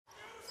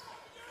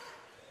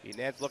Pete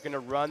Nance looking to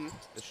run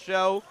the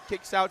show.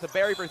 Kicks out to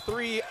Berry for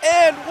 3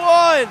 and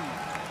 1.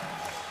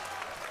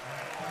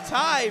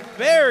 Ty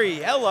Berry,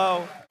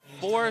 hello.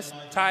 Force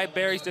Ty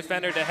Berry's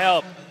defender to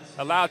help.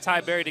 Allow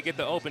Ty Berry to get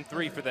the open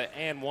 3 for the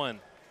and 1.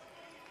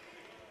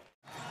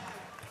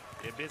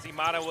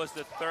 Bizimana was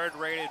the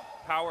 3rd-rated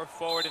power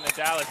forward in the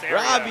Dallas area.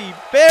 Robbie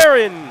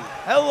Barron,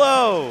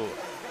 hello.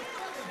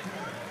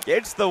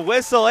 Gets the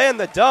whistle and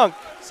the dunk.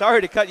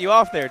 Sorry to cut you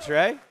off there,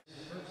 Trey.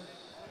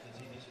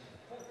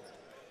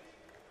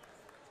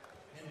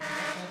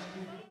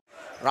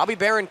 Robbie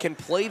Barron can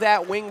play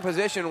that wing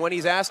position when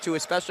he's asked to,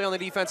 especially on the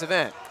defensive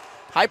end.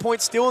 High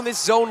Point still in this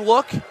zone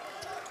look.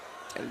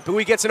 And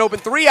Bowie gets an open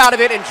 3 out of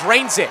it and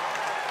drains it.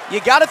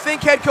 You got to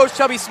think head coach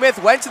Chubby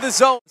Smith went to the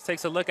zone.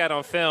 Takes a look at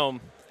on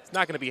film. He's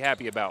not going to be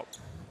happy about.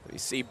 We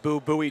see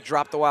Bowie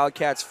drop the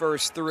Wildcats'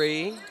 first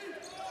 3.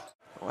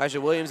 Elijah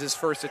Williams'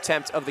 first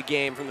attempt of the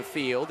game from the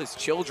field is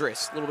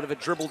Childress. A little bit of a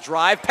dribble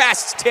drive.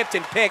 Pass tipped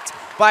and picked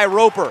by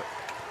Roper.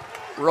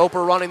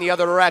 Roper running the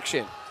other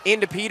direction.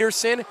 Into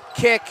Peterson.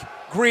 Kick.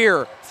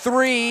 Greer.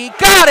 3.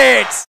 Got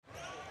it!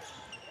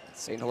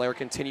 St. Hilaire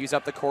continues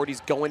up the court.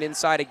 He's going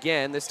inside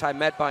again. This time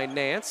met by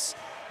Nance.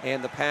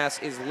 And the pass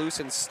is loose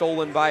and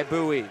stolen by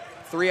Bowie.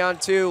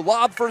 3-on-2.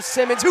 Lob for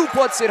Simmons. Who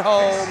puts it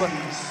home?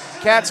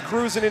 Cats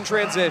cruising in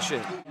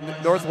transition.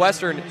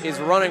 Northwestern is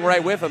running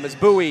right with him as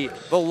Bowie,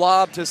 the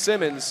lob to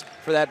Simmons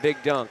for that big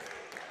dunk.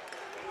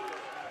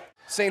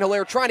 St.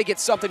 Hilaire trying to get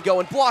something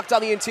going. Blocked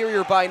on the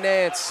interior by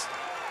Nance.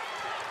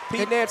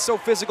 Pete Nance so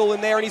physical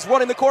in there, and he's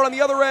running the court on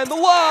the other end. The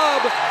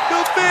lob,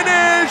 the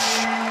finish.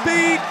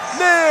 Pete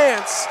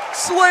Nance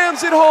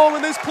slams it home,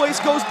 and this place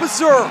goes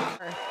berserk.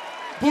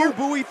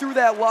 Bowie threw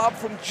that lob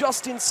from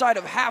just inside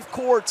of half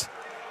court.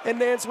 And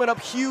Nance went up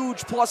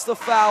huge, plus the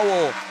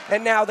foul.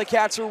 And now the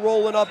Cats are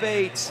rolling up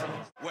 8.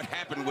 What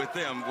happened with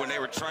them when they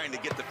were trying to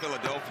get to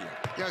Philadelphia?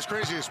 Yeah, it's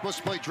crazy. They're supposed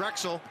to play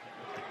Drexel.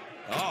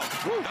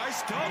 Oh,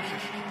 nice dunk.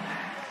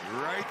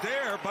 Right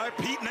there by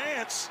Pete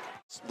Nance.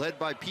 Led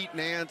by Pete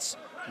Nance,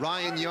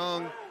 Ryan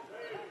Young,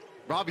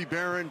 Robbie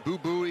Barron,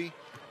 Bowie.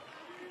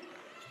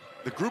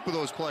 The group of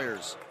those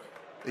players,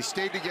 they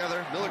stayed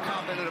together. Miller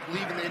Kopp ended up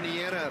leaving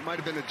Indiana. It might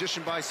have been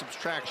addition by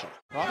subtraction.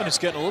 Robin is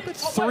getting a little bit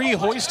 3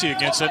 hoisty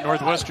against that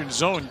Northwestern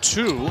zone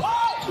 2.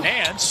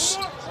 Nance.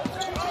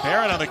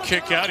 Barron on the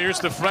kick out. Here's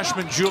the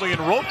freshman Julian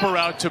Roper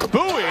out to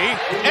Bowie.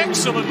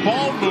 Excellent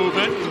ball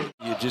movement.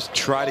 You just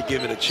try to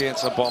give it a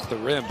chance up off the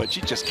rim, but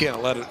you just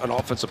can't let an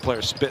offensive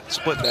player split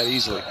that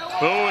easily.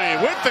 Bowie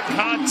with the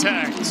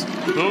contact.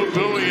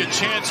 Bowie a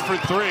chance for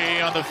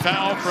 3 on the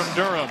foul from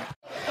Durham.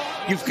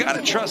 You've got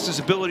to trust his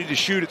ability to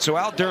shoot it, so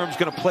Al Durham's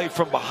going to play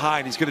from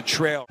behind. He's going to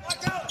trail.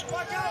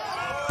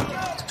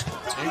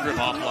 Ingram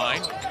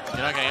offline. You're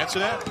not going to answer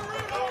that?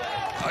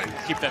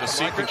 Keep that a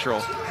secret.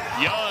 Control.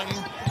 Young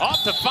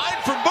off the find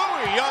from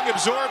Bowie. Young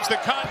absorbs the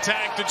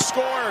contact and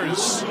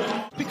scores.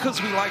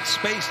 Because we like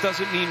space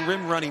doesn't mean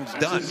rim running's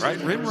done, right?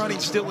 Rim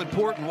running's still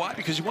important. Why?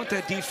 Because you want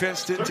that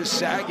defense to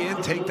sag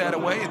in, take that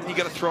away, and then you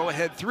got to throw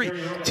ahead 3.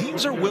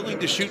 Teams are willing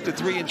to shoot the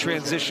 3 in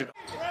transition.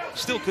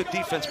 Still good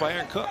defense by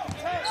Aaron Cook.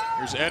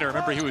 Here's Eder.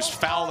 Remember, he was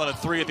fouled on a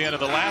 3 at the end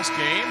of the last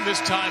game. This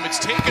time it's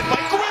taken by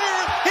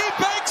Greer. He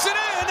banks it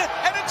in,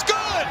 and it's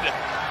good.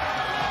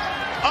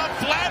 A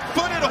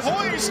flat-footed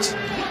hoist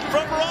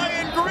from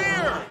Ryan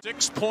Greer.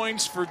 6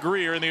 points for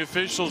Greer, and the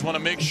officials want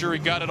to make sure he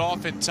got it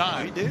off in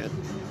time. He did.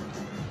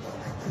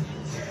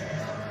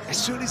 As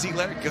soon as he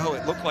let it go,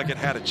 it looked like it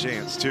had a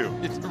chance, too.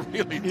 It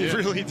really did. It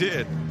really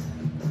did.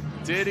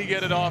 Did he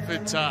get it off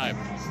in time?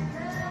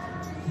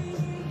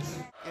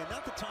 And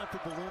not the time for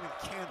balloon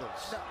and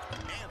candles.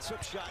 And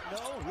hook shot,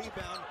 no.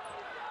 Rebound,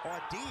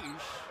 Audige.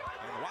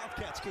 And the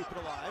Wildcats keep it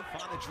alive.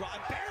 On the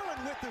drive,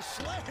 Barron with the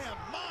slam.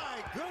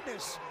 My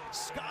goodness,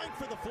 skying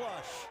for the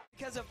flush.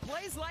 Because of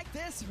plays like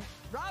this,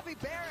 Robbie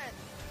Barron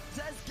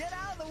says, get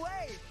out of the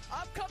way.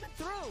 I'm coming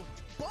through.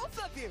 Both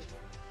of you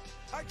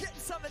are getting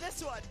some of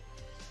this one.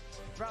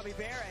 Robbie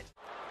Barron.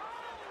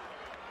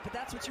 But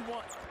that's what you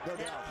want. No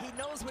doubt. He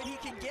knows what he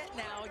can get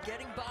now,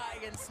 getting by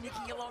and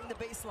sneaking along the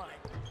baseline.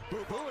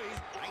 Bowie,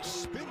 nice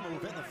spin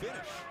move in the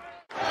finish.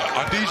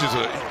 Audige is,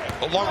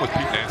 along with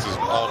Pete Nance, is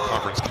an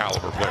all-conference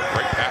caliber player.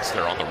 Great pass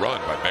there on the run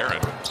by Barron.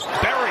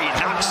 Berry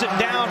knocks it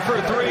down for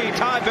 3.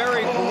 Ty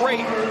Berry,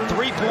 great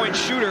 3-point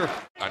shooter.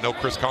 I know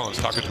Chris Collins,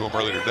 talking to him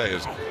earlier today,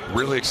 is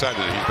really excited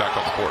that he's back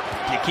on the court.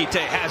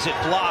 Diakite has it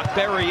blocked.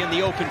 Berry in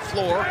the open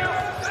floor.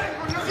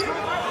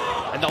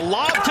 And the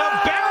lob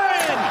to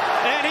Barron,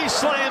 and he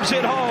slams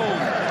it home.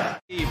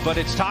 But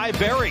it's Ty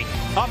Berry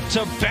up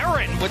to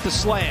Barron with the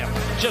slam.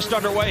 Just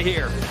underway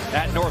here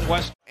at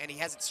Northwestern. And he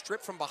has it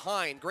stripped from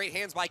behind. Great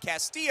hands by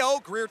Castillo.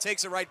 Greer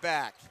takes it right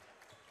back.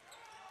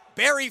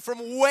 Berry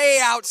from way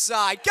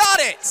outside. Got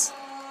it!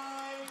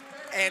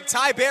 And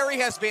Ty Berry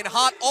has been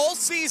hot all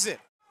season.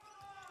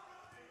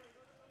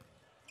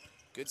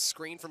 Good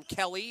screen from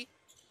Kelly.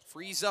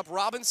 Frees up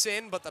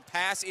Robinson, but the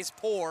pass is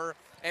poor.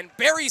 And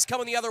Berry's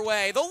coming the other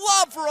way. The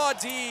lob for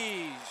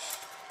Audige.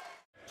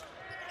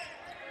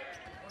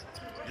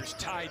 Here's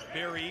Ty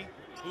Berry,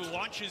 who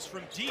launches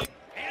from deep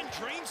and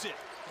drains it.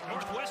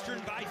 Northwestern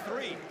by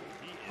 3. He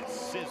is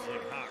sizzling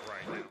hot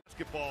right now.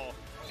 Basketball.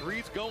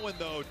 Three's going,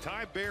 though.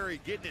 Ty Berry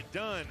getting it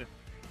done.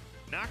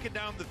 Knocking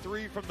down the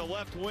three from the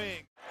left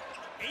wing.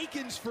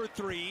 Akins for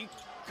 3.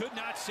 Could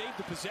not save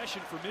the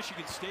possession for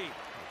Michigan State.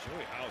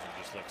 Joey Hauser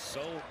just looks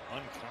so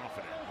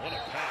unconfident. What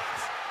a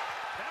pass.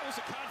 That was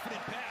a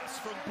confident pass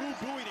from Boo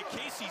Buie to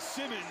Casey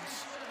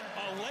Simmons.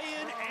 A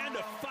lay-in and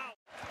a foul.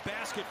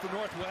 Basket for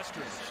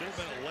Northwestern. Should have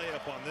been a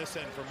layup on this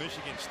end for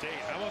Michigan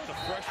State. How about the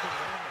freshman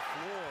on the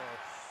floor?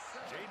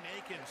 Jaden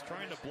Akins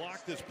trying to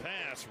block this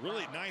pass.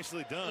 Really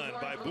nicely done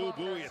by Boo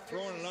Buie,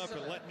 throwing it up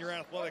and letting your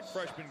athletic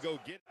freshman go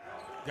get it.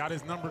 Got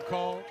his number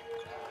called.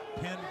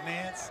 Pinned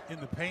Nance in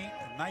the paint.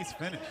 A nice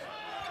finish.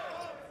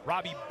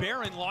 Robbie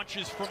Barron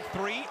launches from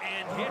 3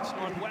 and hits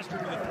Northwestern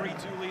with a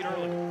 3-2 lead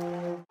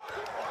early.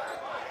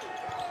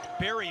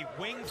 Berry,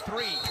 wing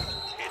 3.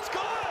 It's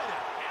good!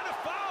 And a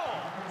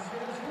foul!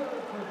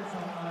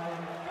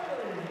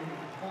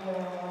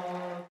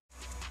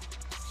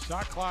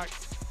 Shot clock.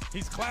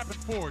 He's clapping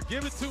forward.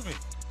 Give it to me.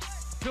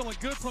 Feeling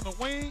good from the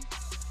wing.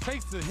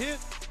 Takes the hit.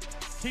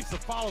 Keeps the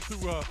follow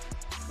through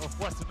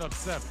Northwestern up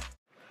 7.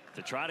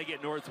 To try to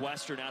get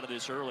Northwestern out of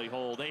this early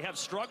hole. They have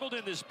struggled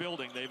in this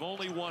building. They've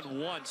only won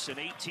once in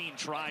 18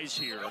 tries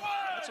here.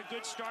 That's a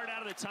good start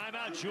out of the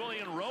timeout.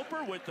 Julian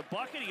Roper with the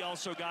bucket. He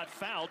also got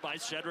fouled by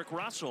Cedric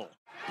Russell.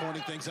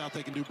 Pointing things out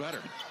they can do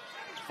better.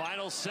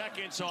 Final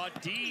seconds on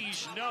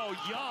Deej. No,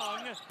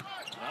 Young.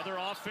 Another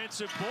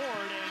offensive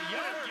board, and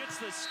Young gets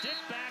the stick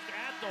back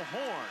at the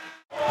horn.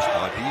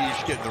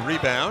 Deej getting the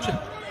rebound.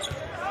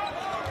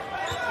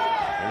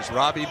 There's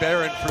Robbie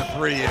Barron for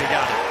 3, and he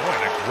got it. What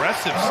an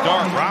aggressive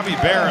start. Robbie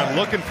Barron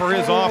looking for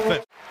his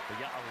offense. They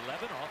got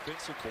 11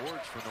 offensive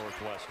boards for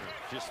Northwestern.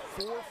 Just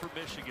 4 for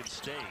Michigan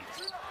State.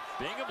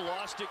 Bingham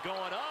lost it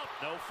going up.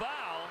 No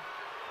foul.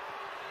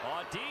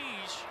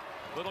 Deej.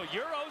 Little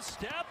Euro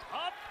step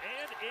up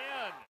and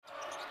in.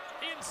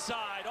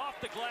 Inside, off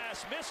the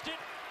glass, missed it.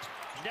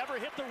 Never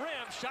hit the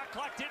rim. Shot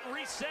clock didn't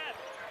reset.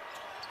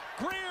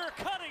 Greer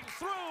cutting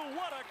through.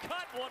 What a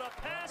cut. What a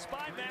pass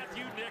by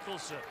Matthew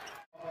Nicholson.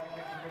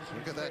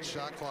 Look at that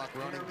shot clock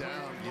running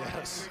down.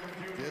 Yes,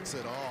 gets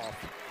it off.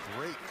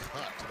 Great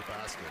cut to the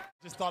basket.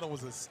 Just thought it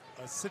was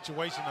a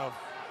situation of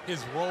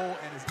his role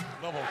and his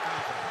level of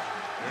confidence.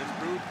 There's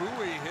Boo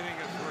Buie hitting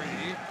a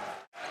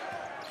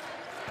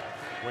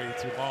 3. Way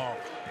too long.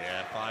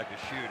 Yeah, 5 to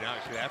shoot. Now he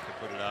should have to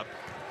put it up.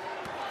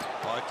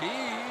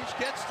 Deej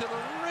gets to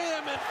the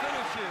rim and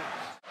finishes.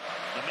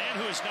 The man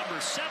who is number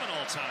 7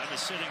 all time is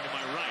sitting to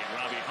my right,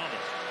 Robbie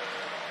Hummel.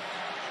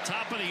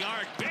 Top of the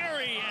arc,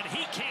 Berry, and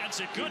he cans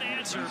it. Good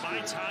answer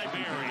by Ty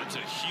Berry. It's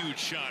a huge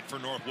shot for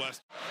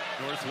Northwestern.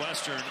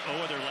 Northwestern,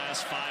 0 of their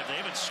last 5. They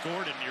haven't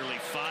scored in nearly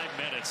 5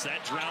 minutes.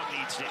 That drought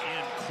needs to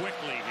end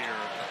quickly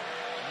here.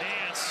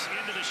 Nance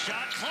into the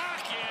shot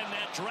clock, and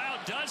that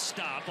drought does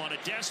stop on a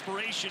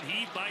desperation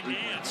heave by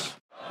Nance.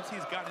 Once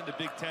he's gotten into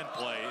Big Ten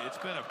play, it's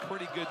been a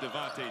pretty good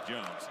Devontae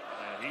Jones.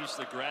 And he's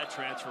the grad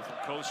transfer from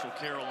Coastal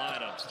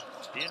Carolina.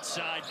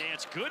 Inside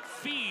Nance, good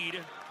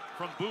feed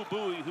from Boo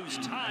Buie, who's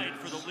tied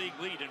for the league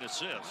lead in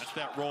assists. That's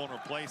that roll and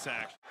replace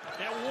action.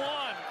 And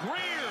one,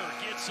 Greer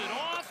gets it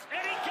off,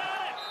 and he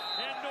got it.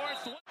 And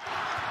Northwestern.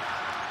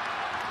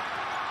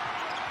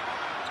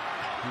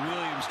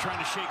 Williams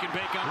trying to shake and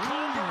bake on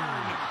Colburn.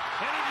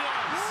 And he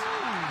does.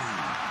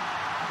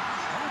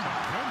 Oh, my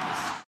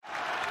goodness.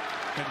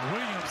 And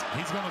Williams,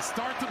 he's going to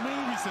start the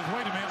move. He says,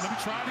 wait a minute, let me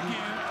try it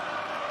again.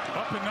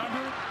 Up and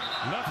under,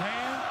 left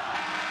hand.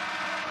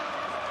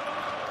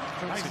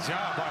 Nice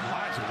job by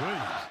Elijah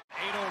Williams.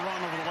 8-0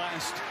 run over the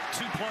last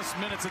 2+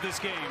 minutes of this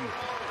game.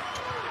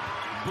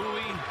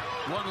 Buie,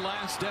 one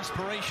last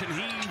desperation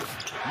heave,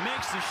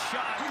 makes the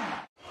shot.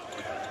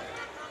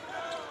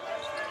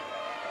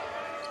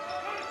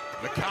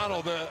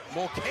 McConnell to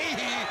Mulcahy,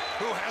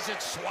 who has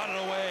it swatted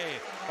away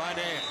by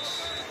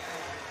Nance.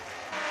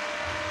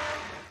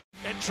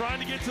 And trying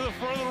to get to the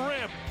front of the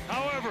rim.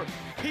 However,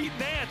 Pete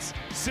Nance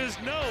says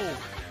no.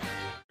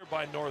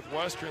 By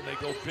Northwestern, they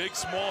go big,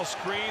 small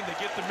screen, they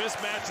get the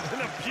mismatch, and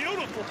then a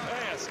beautiful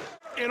pass.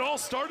 It all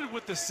started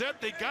with the set.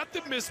 They got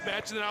the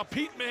mismatch, and now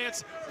Pete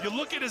Nance, you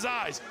look at his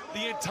eyes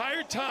the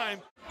entire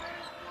time.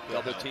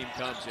 Double team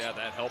comes, yeah,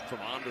 that help from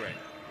Andre.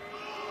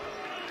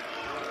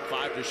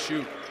 5 to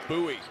shoot.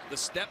 Buie, the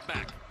step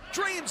back,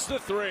 drains the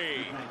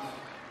 3.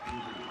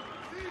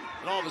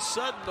 And all of a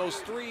sudden, those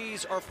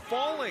threes are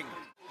falling.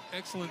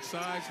 Excellent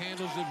size,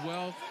 handles it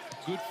well.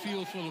 Good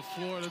feel for the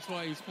floor. That's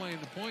why he's playing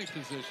the point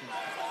position.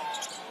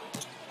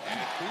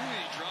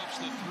 Buie drops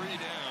the 3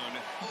 down.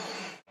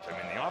 I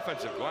mean, the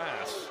offensive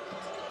glass,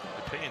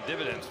 they're paying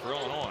dividends for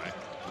Illinois.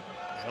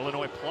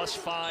 Illinois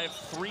 +5,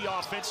 3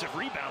 offensive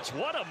rebounds.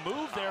 What a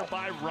move there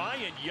by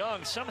Ryan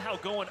Young, somehow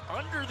going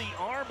under the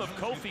arm of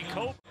Kofi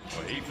Cope.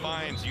 Well, he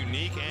finds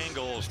unique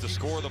angles to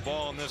score the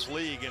ball in this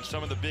league and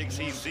some of the bigs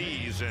he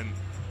sees, and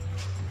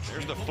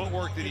there's the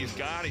footwork that he's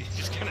got. He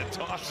just kind of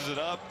tosses it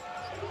up.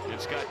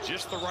 It's got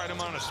just the right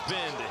amount of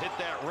spin to hit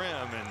that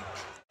rim, and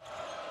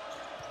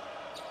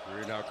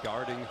We're now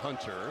guarding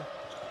Hunter.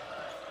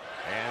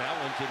 And that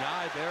one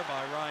denied there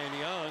by Ryan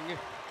Young.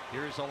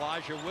 Here's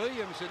Elijah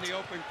Williams in the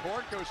open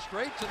court, goes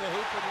straight to the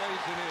hoop and lays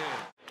it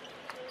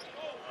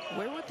in.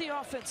 Where would the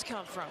offense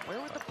come from?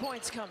 Where would the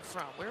points come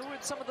from? Where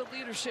would some of the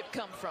leadership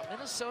come from?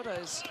 Minnesota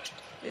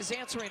is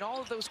answering all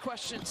of those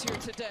questions here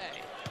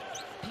today.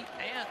 Pete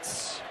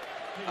Nance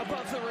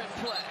above the rim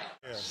play.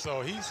 Yeah,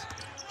 so he's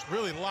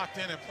really locked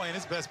in and playing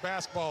his best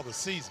basketball of the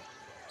season.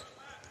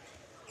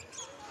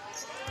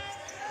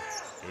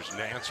 There's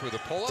Nance with a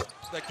pull-up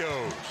that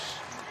goes.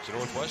 So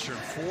Northwestern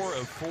 4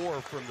 of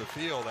 4 from the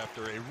field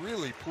after a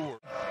really poor.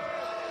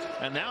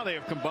 And now they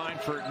have combined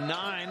for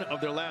 9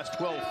 of their last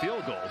 12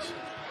 field goals.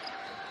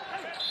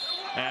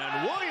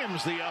 And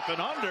Williams the up and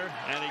under,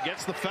 and he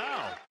gets the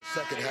foul.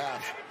 Second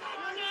half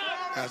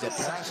as a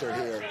passer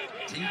here.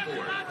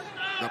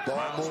 The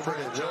ball movement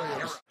and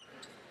Williams.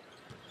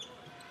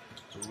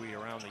 Bowie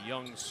around the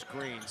Young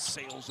screen,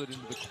 sails it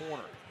into the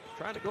corner.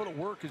 Trying to go to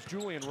work is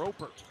Julian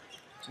Roper.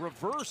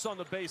 Reverse on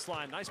the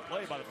baseline. Nice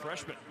play by the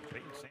freshman.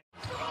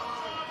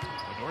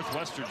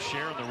 Northwestern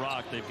sharing the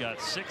rock. They've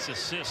got 6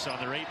 assists on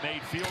their 8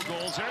 made field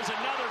goals. There's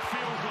another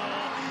field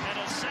goal and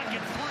a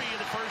second free in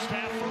the first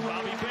half for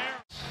Robbie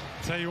Barron.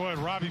 Tell you what,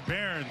 Robbie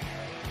Barron,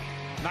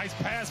 nice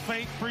pass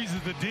fake,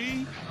 freezes the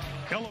D.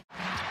 Bowie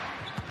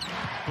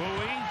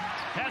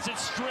has it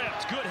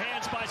stripped. Good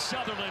hands by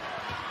Sutherland.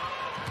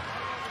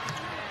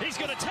 He's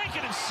going to take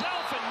it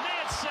himself, and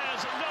Nance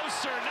says, no,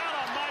 sir, not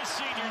on my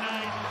senior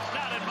night,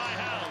 not in my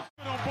house.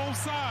 On both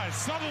sides,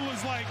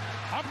 Sutherland's like,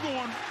 I'm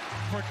going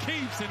for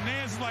keeps, and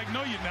Nance is like,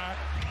 no, you're not.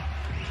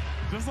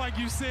 Just like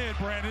you said,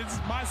 Brandon, it's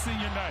my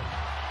senior night,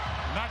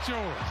 not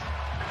yours.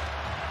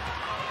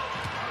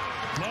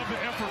 Love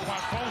the effort by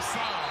both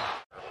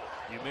sides.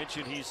 You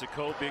mentioned he's the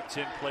co-Big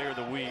Ten Player of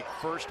the Week.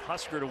 First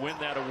Husker to win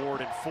that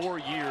award in 4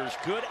 years.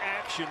 Good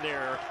action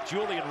there.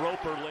 Julian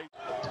Roper.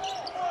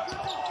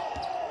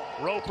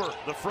 Roper,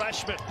 the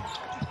freshman.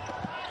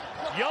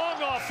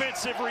 Young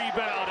offensive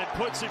rebound and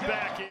puts it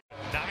back in.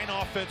 9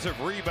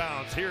 offensive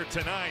rebounds here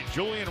tonight.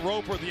 Julian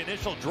Roper, the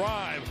initial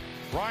drive.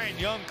 Ryan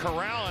Young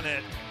corralling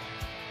it.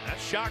 That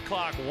shot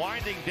clock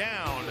winding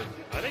down.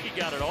 I think he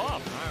got it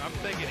off. I'm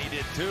thinking he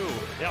did too.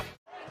 Yep.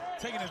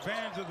 Taking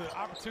advantage of the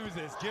opportunities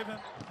that it's given.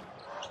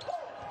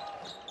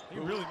 He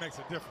really makes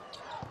a difference.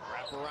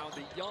 Wrap around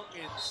the Young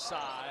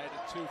inside,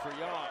 and 2 for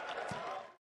Young.